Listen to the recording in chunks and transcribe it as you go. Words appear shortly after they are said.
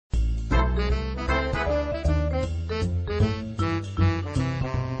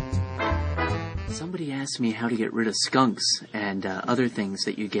somebody asked me how to get rid of skunks and other things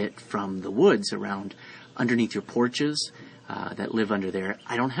that you get from the woods around underneath your porches that live under there.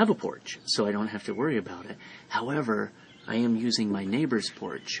 I don't have a porch, so I don't have to worry about it. However, I am using my neighbor's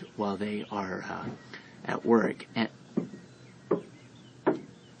porch while they are at work. And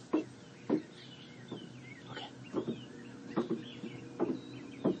okay.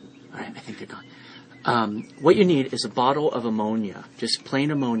 All right, I think they're gone. What you need is a bottle of ammonia, just plain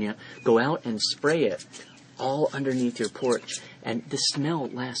ammonia. Go out and spray it all underneath your porch, and the smell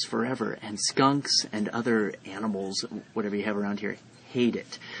lasts forever, and skunks and other animals, whatever you have around here, hate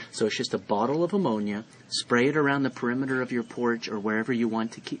it. So it's just a bottle of ammonia, spray it around the perimeter of your porch or wherever you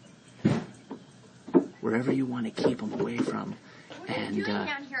want to keep them away from. What are you doing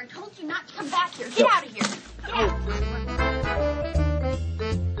down here? I told you not to come back here. Get out of here. Get out.